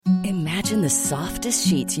Imagine the softest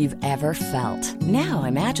sheets you've ever felt. Now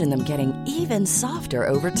imagine them getting even softer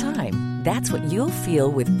over time. That's what you'll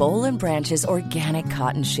feel with Boll & Branch's organic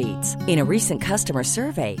cotton sheets. In a recent customer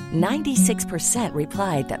survey, 96%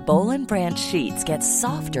 replied that Boll & Branch sheets get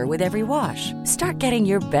softer with every wash. Start getting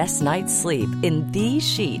your best night's sleep in these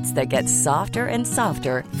sheets that get softer and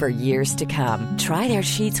softer for years to come. Try their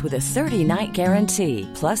sheets with a 30-night guarantee.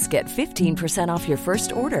 Plus, get 15% off your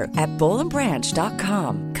first order at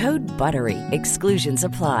bollandbranch.com. Code BUTTERY. Exclusions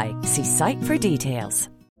apply. See site for details.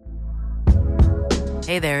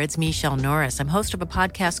 Hey there, it's Michelle Norris. I'm host of a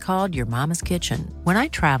podcast called Your Mama's Kitchen. When I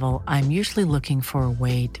travel, I'm usually looking for a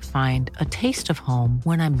way to find a taste of home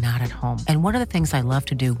when I'm not at home. And one of the things I love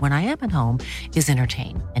to do when I am at home is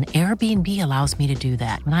entertain. And Airbnb allows me to do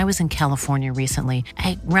that. When I was in California recently,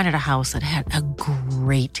 I rented a house that had a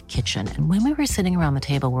great kitchen. And when we were sitting around the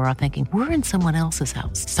table, we were all thinking, we're in someone else's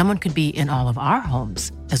house. Someone could be in all of our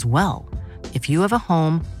homes as well. If you have a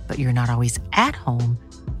home, but you're not always at home,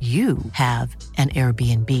 you have an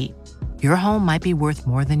Airbnb. Your home might be worth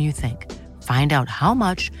more than you think. Find out how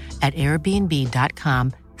much at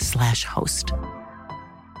airbnb.com/host.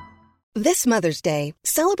 This Mother's Day,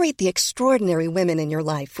 celebrate the extraordinary women in your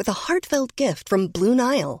life with a heartfelt gift from Blue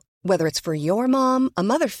Nile. Whether it's for your mom, a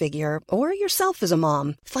mother figure, or yourself as a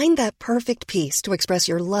mom, find that perfect piece to express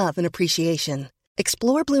your love and appreciation.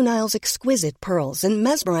 Explore Blue Nile's exquisite pearls and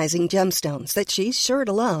mesmerizing gemstones that she's sure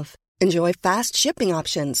to love. Enjoy fast shipping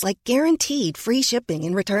options like guaranteed free shipping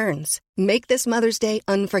and returns. Make this Mother's Day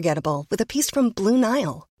unforgettable with a piece from Blue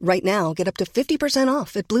Nile. Right now, get up to 50%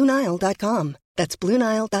 off at BlueNile.com. That's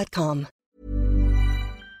BlueNile.com.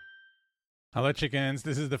 Hello, chickens.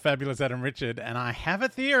 This is the fabulous Adam Richard, and I have a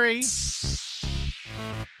theory.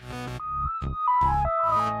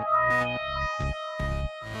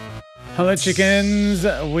 Hello, chickens.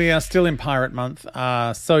 We are still in Pirate Month.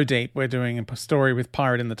 So deep, we're doing a story with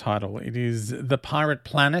pirate in the title. It is The Pirate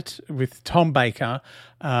Planet with Tom Baker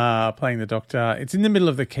playing the Doctor. It's in the middle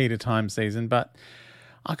of the Key to Time season, but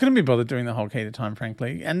I couldn't be bothered doing the whole Key to Time,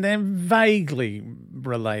 frankly. And they're vaguely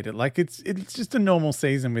related. Like, it's just a normal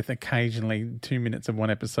season with occasionally 2 minutes of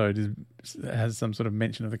one episode has some sort of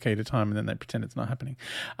mention of the Key to Time, and then they pretend it's not happening.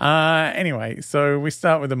 Anyway, so we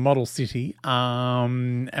start with a model city.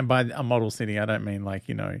 And by a model city, I don't mean like,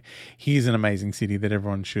 here's an amazing city that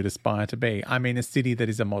everyone should aspire to be. I mean a city that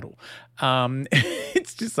is a model.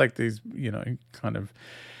 It's just like these, kind of...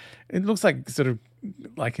 It looks like sort of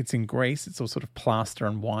like it's in Greece. It's all sort of plaster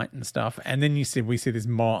and white and stuff. And then we see this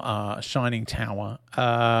more shining tower,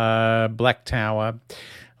 black tower,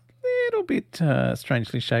 little bit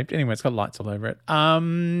strangely shaped. Anyway, it's got lights all over it.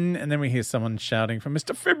 And then we hear someone shouting from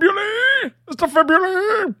Mr. Fibuli! Mr.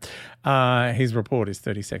 Fibuli! His report is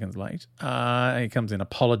 30 seconds late. He comes in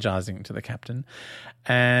apologising to the captain.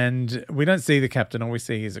 And we don't see the captain. All we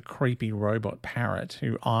see is a creepy robot parrot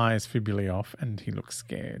who eyes Fibuli off, and he looks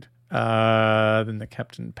scared. Then the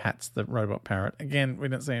captain pats the robot parrot. Again, we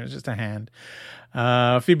don't see him. It's just a hand.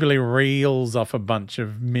 Fibuli reels off a bunch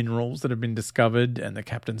of minerals that have been discovered, and the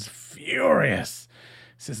captain's furious.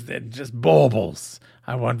 He says they're just baubles.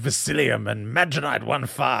 I want Vasilium and Maginite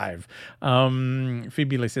 1.5.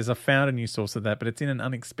 Fibuli says, I found a new source of that, but it's in an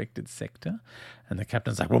unexpected sector. And the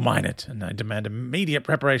captain's like, we'll mine it. And I demand immediate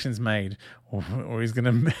preparations made, or he's going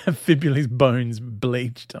to have Fibuli's bones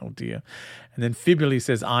bleached. Oh, dear. And then Fibuli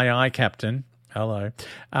says, aye, aye, Captain. Hello.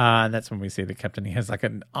 And that's when we see the captain. He has like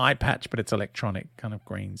an eye patch, but it's electronic, kind of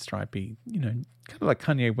green, stripy, kind of like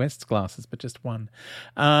Kanye West's glasses, but just one.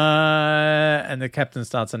 And the captain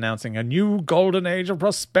starts announcing a new golden age of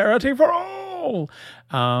prosperity for all.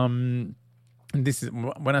 This is,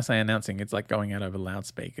 when I say announcing, it's like going out over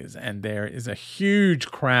loudspeakers, and there is a huge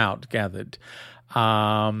crowd gathered,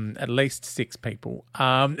 at least 6 people.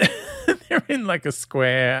 They're in like a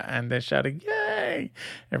square, and they're shouting, yay,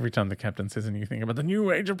 every time the captain says a new thing about the new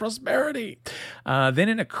age of prosperity. Then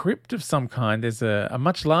in a crypt of some kind, there's a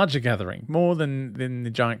much larger gathering, more than the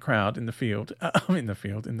giant crowd in the field, in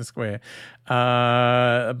the square.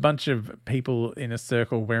 A bunch of people in a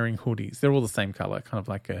circle wearing hoodies. They're all the same color, kind of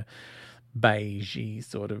like a beigey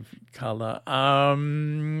sort of colour.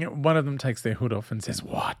 One of them takes their hood off and says,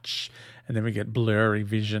 watch. And then we get blurry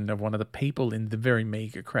vision of one of the people in the very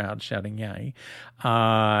meagre crowd shouting yay,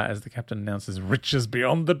 as the captain announces, riches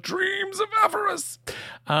beyond the dreams of avarice.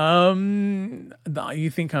 You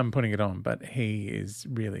think I'm putting it on, but he is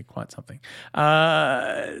really quite something.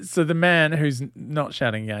 So the man who's not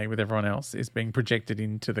shouting yay with everyone else is being projected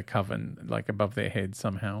into the coven, like above their heads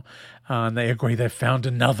somehow. And they agree they've found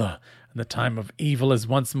another. And the time of evil has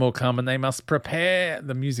once more come, and they must prepare.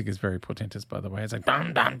 The music is very portentous, by the way. It's like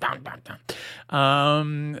dum dum dum dum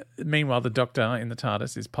Doctor. Meanwhile, the Doctor in the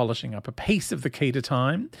TARDIS is polishing up a piece of the key to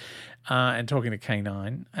time and talking to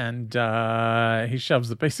K9, and he shoves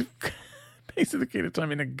the piece of the key to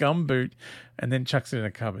time in a gumboot and then chucks it in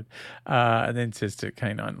a cupboard, and then says to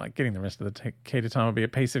K9, like, getting the rest of the key to time will be a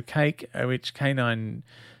piece of cake, which K9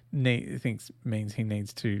 thinks means he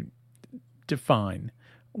needs to define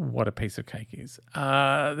what a piece of cake is.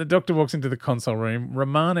 The Doctor walks into the console room.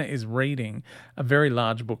 Romana is reading a very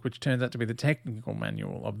large book, which turns out to be the technical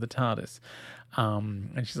manual of the TARDIS.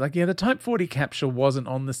 And she's like, yeah, the Type 40 capsule wasn't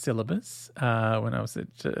on the syllabus when I was at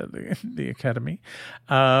the academy.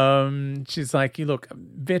 She's like, look,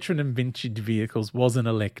 veteran and vintage vehicles was an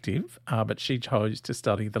elective, but she chose to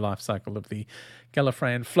study the life cycle of the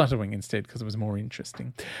Gallifreyan Flutterwing instead because it was more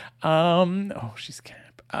interesting. She's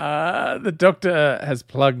camp. The Doctor has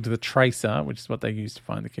plugged the tracer, which is what they use to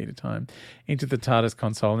find the key to time, into the TARDIS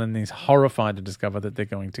console, and then he's horrified to discover that they're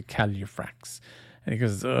going to Calufrax. And he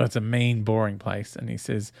goes, it's a mean, boring place. And he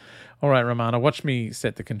says, all right, Romana, watch me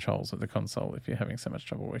set the controls of the console if you're having so much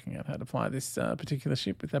trouble working out how to fly this particular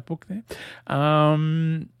ship with that book there.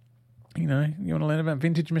 You want to learn about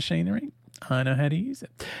vintage machinery? I know how to use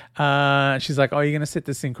it. She's like, you're going to set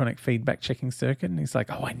the synchronic feedback checking circuit? And he's like,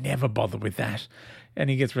 I never bother with that. And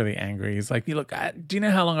he gets really angry. He's like, look, do you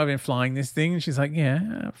know how long I've been flying this thing? And she's like,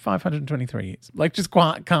 523 years. Like, just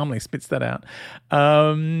quite calmly spits that out.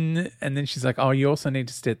 And then she's like, you also need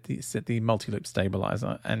to set the multi-loop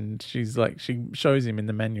stabilizer. And she's like, she shows him in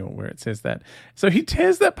the manual where it says that. So he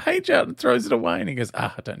tears that page out and throws it away. And he goes,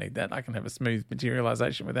 I don't need that. I can have a smooth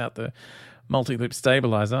materialization without the multi-loop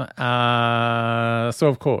stabilizer. So,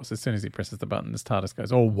 of course, as soon as he presses the button, this TARDIS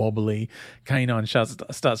goes all wobbly.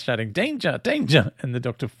 K9 starts shouting, danger, danger, and the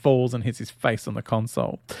Doctor falls and hits his face on the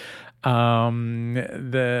console. Meanwhile,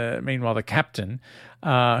 the captain,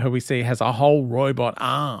 who we see has a whole robot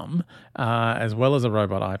arm, as well as a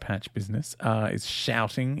robot eye patch business, is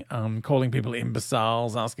shouting, calling people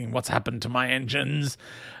imbeciles, asking what's happened to my engines.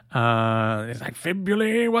 He's like,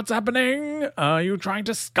 Fibuli, what's happening? Are you trying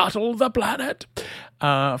to scuttle the planet?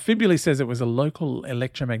 Fibuli says it was a local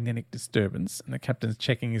electromagnetic disturbance, and the captain's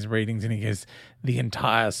checking his readings, and he goes, the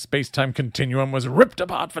entire space-time continuum was ripped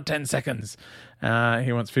apart for 10 seconds. He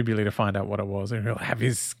wants Fibuli to find out what it was, and he'll have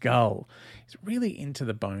his skull. He's really into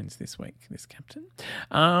the bones this week, this captain.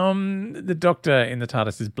 The Doctor in the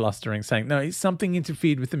TARDIS is blustering, saying, no, something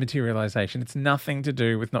interfered with the materialization. It's nothing to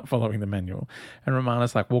do with not following the manual. And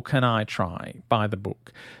Romana's like, well, can I try? Buy the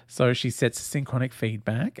book. So she sets synchronic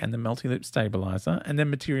feedback and the multi-loop stabilizer, and then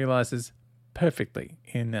materializes perfectly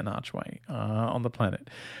in an archway on the planet.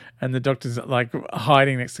 And the Doctor's like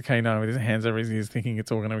hiding next to K9 with his hands over his ears, thinking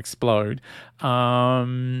it's all going to explode.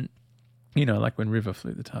 Like when River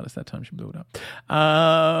flew the TARDIS, that time she blew it up.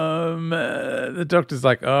 The Doctor's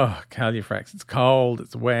like, Calufrax, it's cold,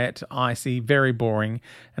 it's wet, icy, very boring.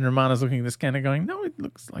 And Romana's looking at the scanner going, no, it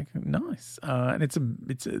looks like nice. And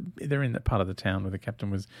they're in that part of the town where the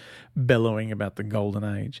captain was bellowing about the golden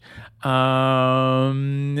age.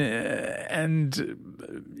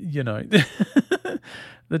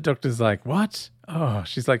 The Doctor's like, what?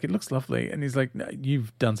 She's like, it looks lovely. And he's like, no,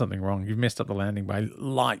 you've done something wrong. You've messed up the landing by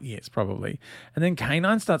light years, probably. And then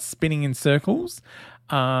K9 starts spinning in circles,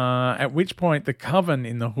 at which point the Coven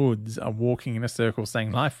in the hoods are walking in a circle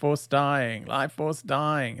saying, life force dying, life force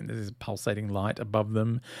dying. And there's this pulsating light above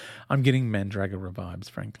them. I'm getting Mandragora vibes,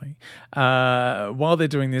 frankly. While they're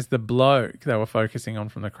doing this, the bloke they were focusing on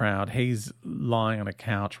from the crowd, he's lying on a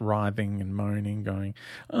couch, writhing and moaning, going,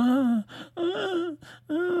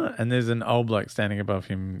 and there's an old bloke standing above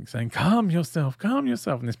him saying, calm yourself.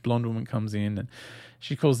 And this blonde woman comes in and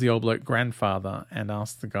she calls the old bloke grandfather and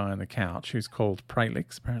asks the guy on the couch, who's called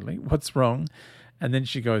Pralix, apparently, what's wrong? And then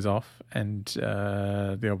she goes off and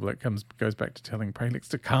the old bloke goes back to telling Pralix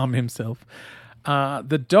to calm himself.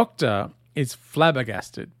 The Doctor is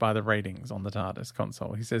flabbergasted by the readings on the TARDIS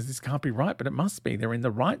console. He says, this can't be right, but it must be. They're in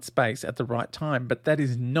the right space at the right time, but that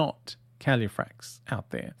is not Calufrax out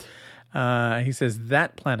there. He says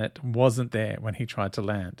that planet wasn't there when he tried to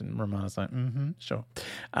land. And Romana's like, sure.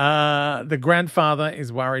 The grandfather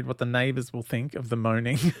is worried what the neighbours will think of the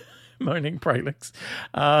moaning Pralix.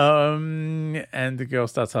 And the girl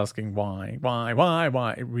starts asking why?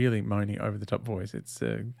 Really moaning over the top voice. It's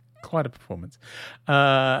quite a performance.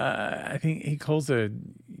 I think he calls her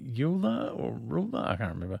Eula or Rula, I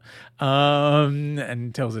can't remember.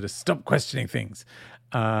 And tells her to stop questioning things.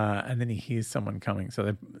 And then he hears someone coming.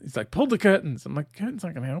 So he's like, pull the curtains. I'm like, curtains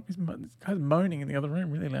aren't going to help. This guy's moaning in the other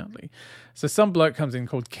room really loudly. So some bloke comes in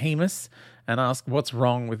called Kemus and asks what's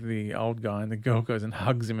wrong with the old guy. And the girl goes and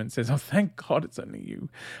hugs him and says, oh, thank God it's only you.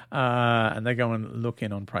 And they go and look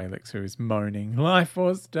in on Pralix, who is moaning, life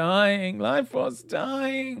was dying, life was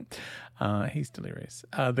dying. He's delirious.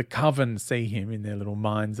 The Coven see him in their little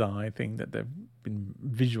mind's eye thing that they've been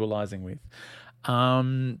visualizing with.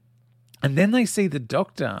 And then they see the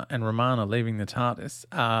Doctor and Romana leaving the TARDIS,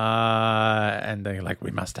 and they're like,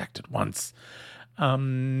 we must act at once.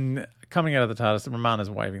 Coming out of the TARDIS,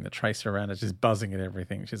 Romana's waving the tracer around. It's just buzzing at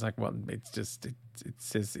everything. She's like, well, it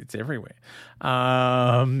says it's everywhere.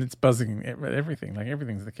 It's buzzing at everything. Like,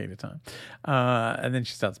 everything's the key to time. And then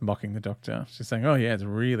she starts mocking the Doctor. She's saying, oh, yeah, it's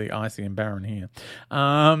really icy and barren here.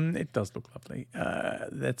 It does look lovely.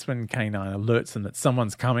 That's when K9 alerts them that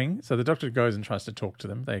someone's coming. So the Doctor goes and tries to talk to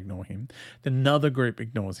them. They ignore him. Then another group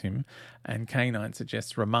ignores him. And K9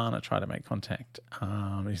 suggests Romana try to make contact.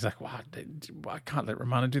 He's like, what? I can't let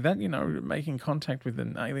Romana do that. You know, making contact with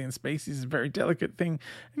an alien species is a very delicate thing.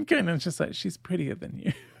 And K9's just like, she's prettier than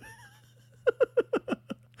you.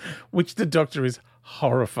 Which the Doctor is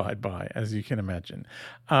horrified by, as you can imagine.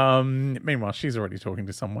 Meanwhile, she's already talking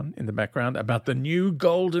to someone in the background about the new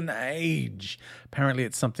golden age. Apparently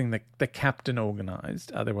it's something that the captain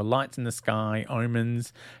organised. There were lights in the sky,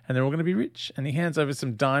 omens, and they're all going to be rich. And he hands over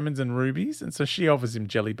some diamonds and rubies, and so she offers him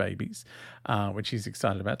jelly babies, which he's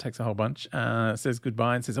excited about, takes a whole bunch, says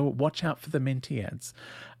goodbye and says, oh, watch out for the Mentiads.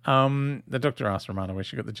 The Doctor asks Romana where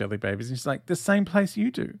she got the jelly babies, and she's like, the same place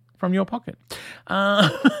you do, from your pocket.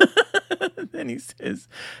 Then he says,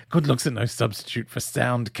 good looks are no substitute for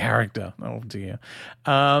sound character. Oh, dear.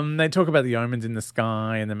 They talk about the omens in the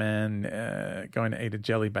sky and the man going to eat a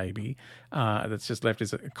jelly baby that's just left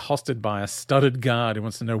is accosted by a studded guard who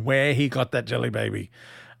wants to know where he got that jelly baby.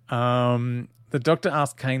 The Doctor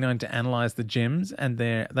asks K9 to analyse the gems, and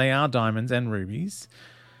they are diamonds and rubies.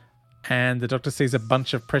 And the Doctor sees a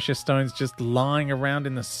bunch of precious stones just lying around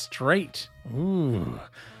in the street. Ooh.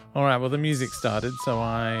 All right, well, the music started, so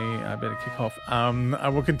I better kick off. I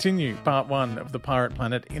will continue part 1 of The Pirate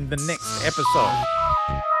Planet in the next episode.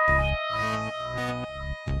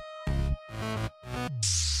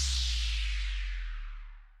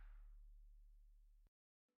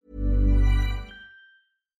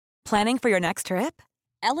 Planning for your next trip?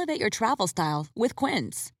 Elevate your travel style with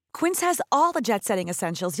Quince. Quince has all the jet-setting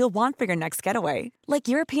essentials you'll want for your next getaway, like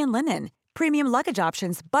European linen, premium luggage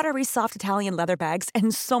options, buttery soft Italian leather bags,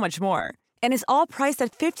 and so much more. And is all priced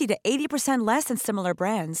at 50 to 80% less than similar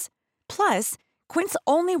brands. Plus, Quince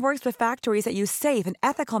only works with factories that use safe and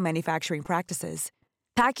ethical manufacturing practices.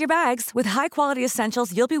 Pack your bags with high-quality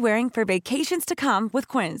essentials you'll be wearing for vacations to come with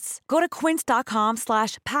Quince. Go to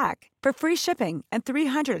quince.com/pack for free shipping and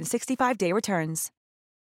 365-day returns.